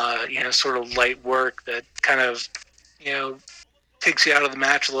 sort of light work that kind of, takes you out of the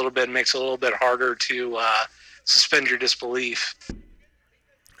match a little bit and makes it a little bit harder to suspend your disbelief.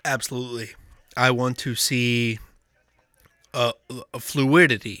 Absolutely. I want to see a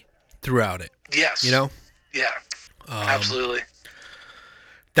fluidity throughout it. Yes. Yeah. Absolutely.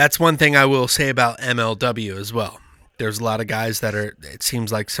 That's one thing I will say about MLW as well. There's a lot of guys that it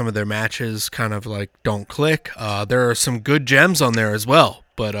seems like some of their matches kind of like don't click. There are some good gems on there as well.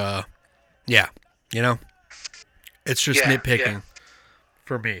 But, it's just nitpicking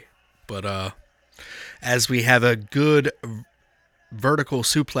for me. But as we have a good vertical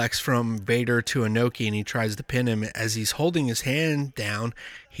suplex from Vader to Inoki, and he tries to pin him. As he's holding his hand down,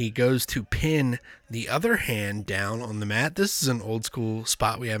 he goes to pin the other hand down on the mat. This is an old school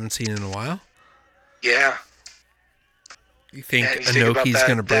spot we haven't seen in a while. Yeah. You think Inoki's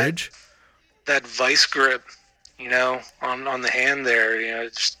going to bridge? That vice grip, on the hand there,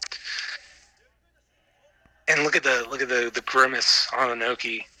 and look at the grimace on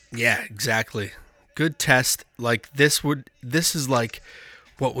Inoki. Yeah, exactly. Good test. Like this is like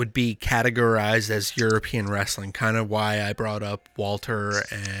what would be categorized as European wrestling. Kind of why I brought up Walter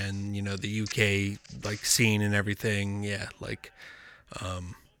and the UK like scene and everything. Yeah, like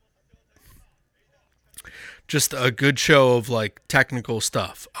just a good show of like technical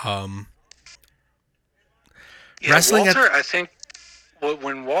stuff. Wrestling. Walter, I think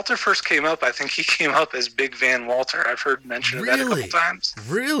when Walter first came up, I think he came up as Big Van Walter. I've heard mention of that a couple times.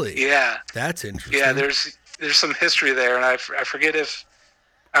 Really? Yeah. That's interesting. Yeah, there's some history there, and I forget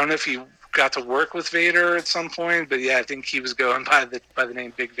I don't know if he got to work with Vader at some point, but yeah, I think he was going by the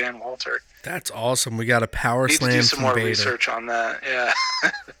name Big Van Walter. That's awesome. We got a power slam from Vader. Need to do some more research on that. Yeah.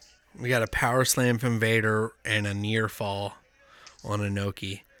 We got a power slam from Vader and a near fall on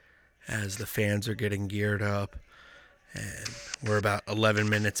Inoki as the fans are getting geared up. And we're about 11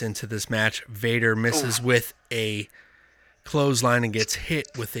 minutes into this match. Vader misses with a clothesline and gets hit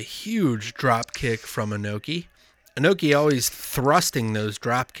with a huge drop kick from Inoki. Inoki always thrusting those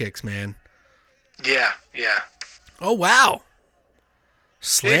drop kicks, man. Yeah. Oh, wow.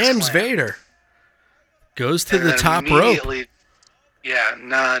 Slams Vader. Goes to the top rope. Yeah,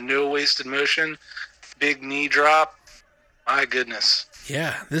 no wasted motion. Big knee drop. My goodness.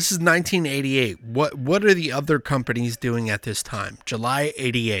 Yeah, this is 1988. What are the other companies doing at this time? July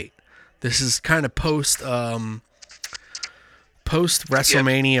 88. This is kind of post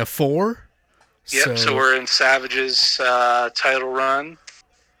WrestleMania 4. Yep, so we're in Savage's title run.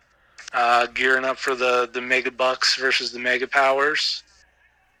 Gearing up for the Mega Bucks versus the Mega Powers.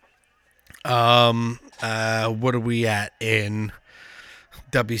 What are we at in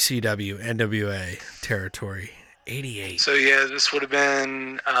WCW, NWA territory? 88. So yeah, this would have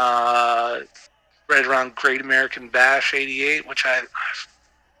been right around Great American Bash 88, which I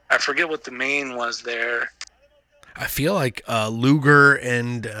forget what the main was there. I feel like Luger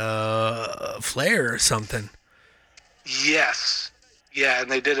and Flair or something. Yes. Yeah,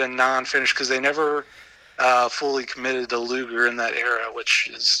 and they did a non-finish because they never fully committed to Luger in that era, which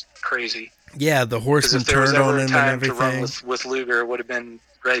is crazy. Yeah, the Horseman turned on him and everything. If there was ever time to run with Luger, it would have been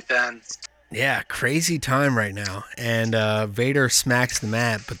right then. Yeah, crazy time right now. And Vader smacks the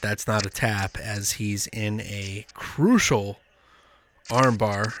mat, but that's not a tap as he's in a crucial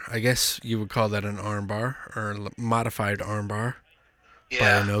armbar. I guess you would call that an armbar or modified armbar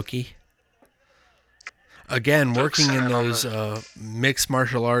by Inoki. Again, working in those mixed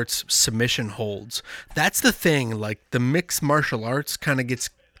martial arts submission holds. That's the thing. Like the mixed martial arts kind of gets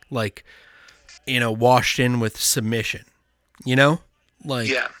like, washed in with submission.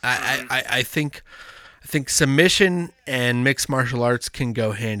 Like I think submission and mixed martial arts can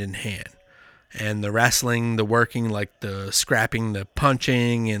go hand in hand. And the wrestling, the working, like the scrapping, the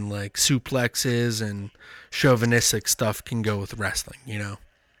punching, and like suplexes and chauvinistic stuff can go with wrestling,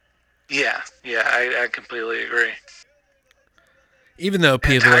 Yeah, I completely agree. Even though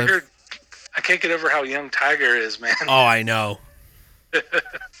people Tiger, I can't get over how young Tiger is, man. Oh, I know.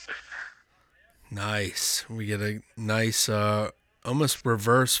 Nice. We get a nice, almost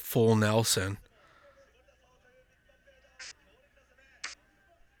reverse full Nelson.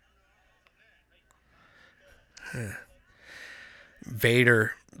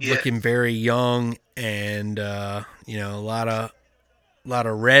 Vader looking very young and a lot of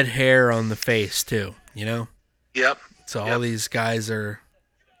red hair on the face too, Yep. So all these guys are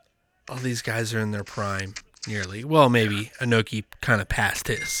in their prime nearly. Well, maybe Inoki kind of passed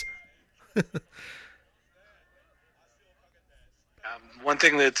his. one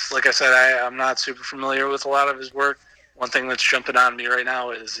thing that's, like I said, I'm not super familiar with a lot of his work. One thing that's jumping on me right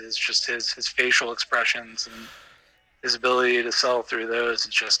now is just his facial expressions and his ability to sell through those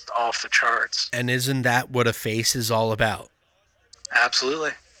is just off the charts. And isn't that what a face is all about?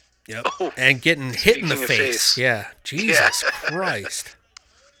 Absolutely. Yep. Oh, and getting hit in the face. Yeah. Jesus Christ.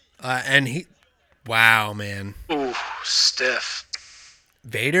 And wow, man. Ooh, stiff.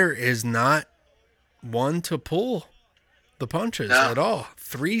 Vader is not one to pull the punches at all.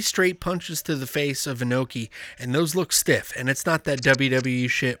 3 straight punches to the face of Inoki, and those look stiff. And it's not that WWE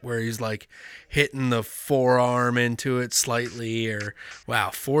shit where he's like hitting the forearm into it slightly or, wow,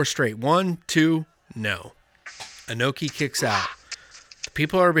 4 straight. 1, 2, no. Inoki kicks out. The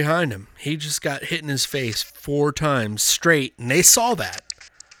people are behind him. He just got hit in his face 4 times straight, and they saw that.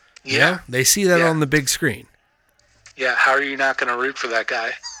 Yeah. You know? They see that on the big screen. Yeah, how are you not going to root for that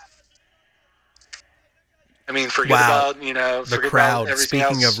guy? I mean, forget about, the crowd.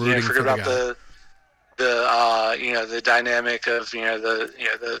 Speaking of rooting for the guy. Forget about the dynamic of,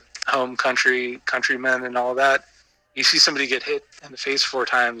 the home countrymen and all that. You see somebody get hit in the face 4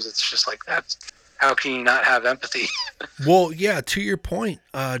 times, it's just like, that's, how can you not have empathy? Well, yeah, to your point,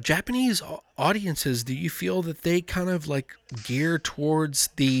 Japanese audiences, do you feel that they kind of like gear towards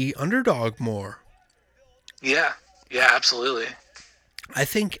the underdog more? Yeah, absolutely. I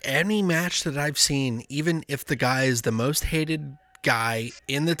think any match that I've seen, even if the guy is the most hated guy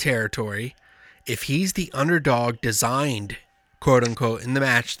in the territory, if he's the underdog designed, quote unquote, in the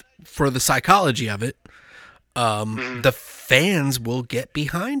match for the psychology of it, the fans will get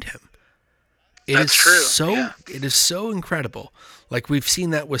behind him. That's true. It is so incredible. Like we've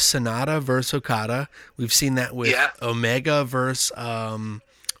seen that with Sonata versus Okada. We've seen that with Omega versus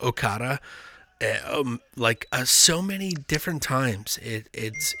Okada. So many different times.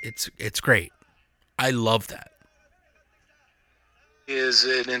 It's great. I love that. Is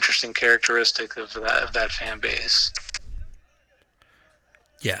an interesting characteristic of that fan base.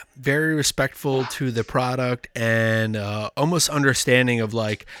 Yeah, very respectful to the product and almost understanding of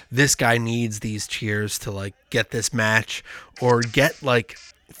like this guy needs these cheers to like get this match or get like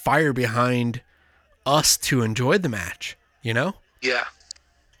fire behind us to enjoy the match, you know? Yeah.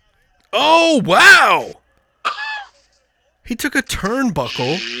 Oh, wow! He took a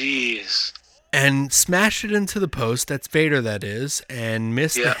turnbuckle and smashed it into the post. That's Vader, that is, and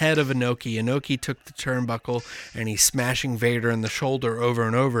missed the head of Inoki. Inoki took the turnbuckle and he's smashing Vader in the shoulder over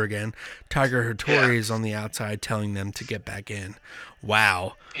and over again. Tiger Hattori is on the outside telling them to get back in.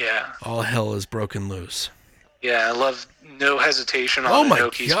 Wow. Yeah. All hell is broken loose. Yeah, I love no hesitation on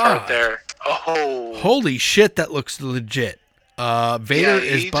Inoki's part there. Oh. Holy shit, that looks legit. Vader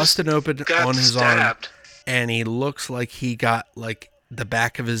is busted open on his arm, and he looks like he got like the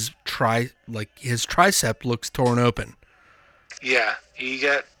back of his his tricep looks torn open. Yeah, he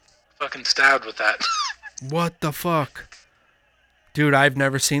got fucking stabbed with that. What the fuck? Dude, I've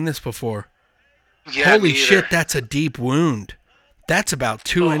never seen this before. Yeah, holy shit, that's a deep wound. That's about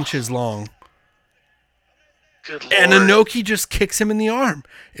 2 inches long. Good Lord. And Inoki just kicks him in the arm.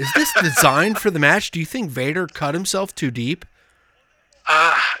 Is this designed for the match? Do you think Vader cut himself too deep?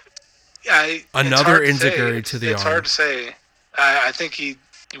 Another enziguri to the arm. It's hard to say. I think he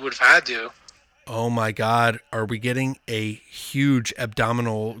would have had to. Oh my God. Are we getting a huge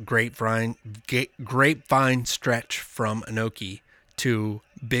abdominal grapevine stretch from Inoki to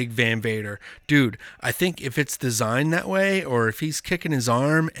Big Van Vader? Dude, I think if it's designed that way or if he's kicking his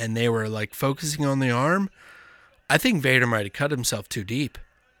arm and they were like focusing on the arm, I think Vader might have cut himself too deep.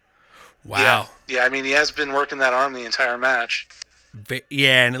 Wow. Yeah, I mean, he has been working that arm the entire match.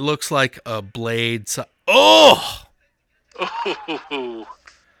 Yeah, and it looks like a blade. Oh! Ooh.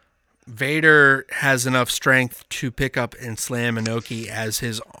 Vader has enough strength to pick up and slam Inoki as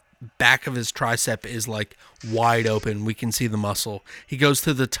his back of his tricep is like wide open. We can see the muscle. He goes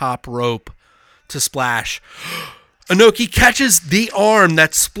to the top rope to splash. Inoki catches the arm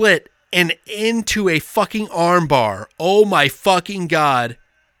that's split and into a fucking arm bar. Oh my fucking God.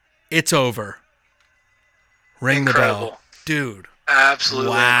 It's over. Ring the bell. Dude.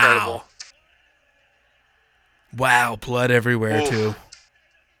 Absolutely incredible. Wow, blood everywhere too.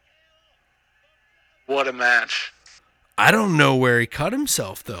 What a match. I don't know where he cut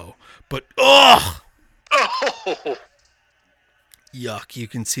himself though, but oh! Yuck, you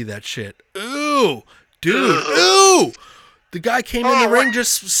can see that shit. Ooh, dude, ooh! The guy came in the ring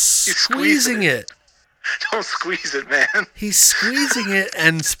just squeezing it. Don't squeeze it, man. He's squeezing it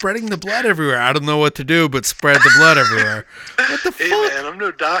and spreading the blood everywhere. I don't know what to do but spread the blood everywhere. What the fuck? Hey, man, I'm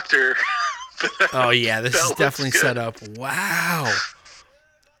no doctor. Oh, yeah, this is definitely set up. Wow.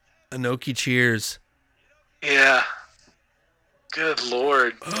 Inoki cheers. Yeah. Good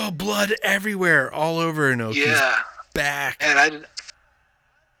Lord. Oh, blood everywhere, all over Inoki's back. And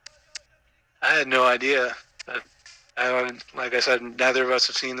I had no idea. Like I said, neither of us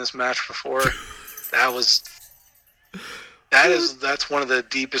have seen this match before. That's one of the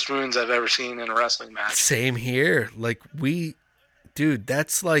deepest wounds I've ever seen in a wrestling match. Same here. Like dude,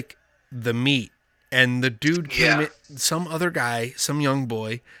 that's like the meat. And the dude came in, some other guy, some young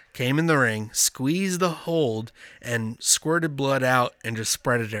boy, came in the ring, squeezed the hold, and squirted blood out and just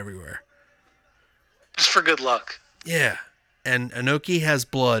spread it everywhere. Just for good luck. Yeah. And Inoki has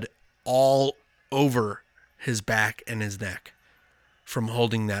blood all over his back and his neck from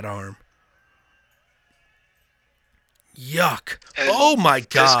holding that arm. Yuck. And oh my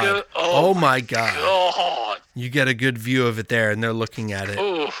God. Oh my God. You get a good view of it there, and they're looking at it.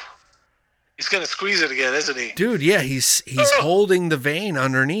 Ooh. He's going to squeeze it again, isn't he? Dude, yeah, he's holding the vein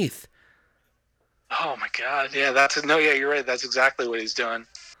underneath. Oh my God. Yeah, you're right. That's exactly what he's doing.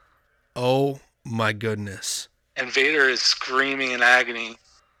 Oh my goodness. And Vader is screaming in agony.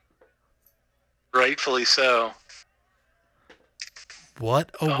 Rightfully so.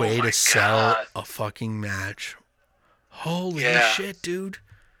 What a way to sell a fucking match. Holy shit, dude.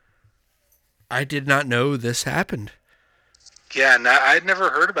 I did not know this happened. Yeah, I'd never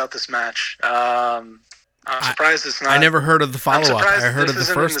heard about this match. I'm surprised it's not. I never heard of the follow-up. I heard of the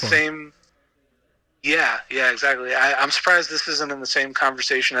first one. Yeah, exactly. I'm surprised this isn't in the same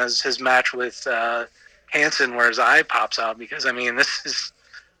conversation as his match with Hansen, where his eye pops out, because, I mean, this is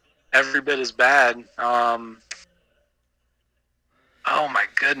every bit as bad. Oh, my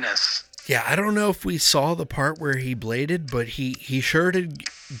goodness. Yeah, I don't know if we saw the part where he bladed, but he sure did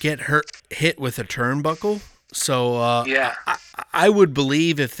get hit with a turnbuckle. So I would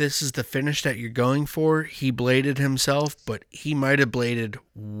believe if this is the finish that you're going for, he bladed himself, but he might have bladed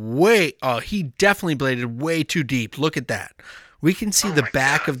he definitely bladed way too deep. Look at that. We can see the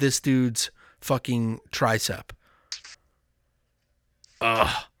back of this dude's fucking tricep.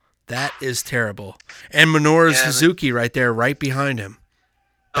 Ugh, that is terrible. And Minoru Suzuki right there, right behind him.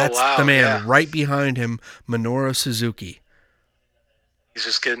 That's the man right behind him, Minoru Suzuki. He's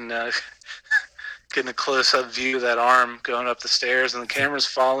just getting a close-up view of that arm going up the stairs, and the camera's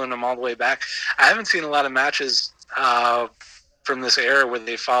following him all the way back. I haven't seen a lot of matches from this era where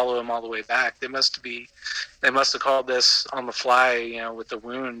they follow him all the way back. They must have called this on the fly, with the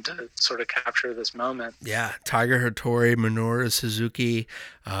wound to sort of capture this moment. Yeah, Tiger Hattori, Minoru Suzuki,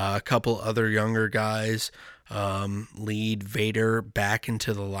 a couple other younger guys. Lead Vader back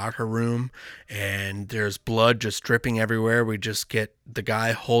into the locker room, and there's blood just dripping everywhere. We just get the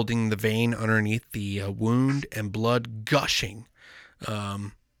guy holding the vein underneath the wound and blood gushing.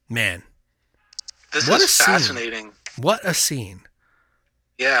 Man. This is fascinating. What a scene.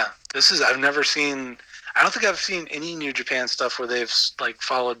 Yeah, I don't think I've seen any New Japan stuff where they've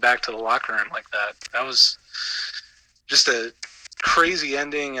followed back to the locker room like that. That was just a crazy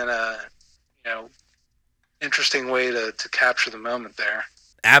ending and a, interesting way to capture the moment there.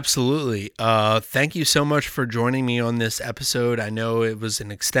 Absolutely. Thank you so much for joining me on this episode. I know it was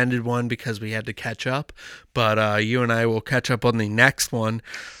an extended one because we had to catch up, but you and I will catch up on the next one.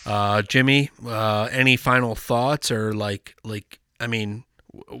 Jimmy, any final thoughts or we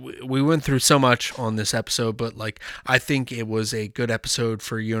went through so much on this episode, but I think it was a good episode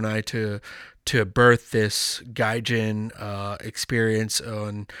for you and I to birth this Gaijin experience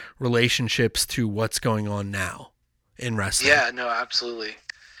on relationships to what's going on now in wrestling. Yeah, no, absolutely.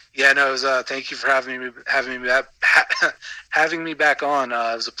 Yeah, no, it was, thank you for having me back on.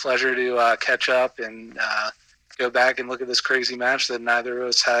 It was a pleasure to catch up and go back and look at this crazy match that neither of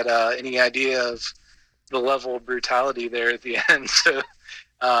us had any idea of the level of brutality there at the end. So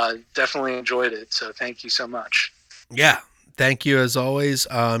definitely enjoyed it. So thank you so much. Yeah. Thank you as always.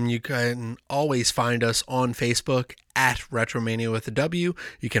 You can always find us on Facebook at Retromania with a W.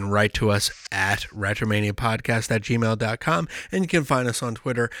 You can write to us at retromaniapodcast@gmail.com, and you can find us on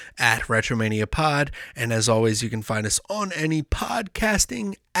Twitter at RetromaniaPod. And as always, you can find us on any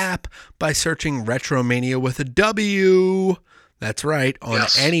podcasting app by searching Retromania with a W. That's right, on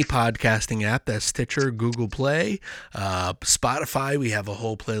any podcasting app. That's Stitcher, Google Play, Spotify. We have a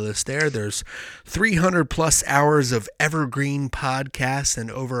whole playlist there. There's 300 plus hours of evergreen podcasts and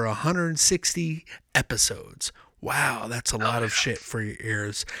over 160 episodes. Wow, that's a lot of shit for your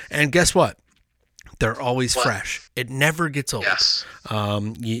ears. And guess what? They're always fresh. It never gets old. Yes.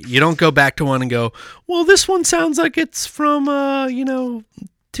 You don't go back to one and go, well, this one sounds like it's from,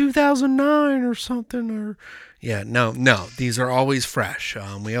 2009 or something, or... Yeah, no, these are always fresh.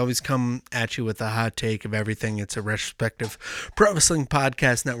 We always come at you with a hot take of everything. It's a respective Pro Wrestling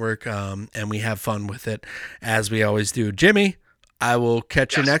Podcast Network, and we have fun with it, as we always do. Jimmy, I will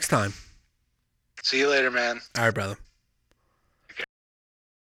catch you Yes. next time. See you later, man. All right, brother.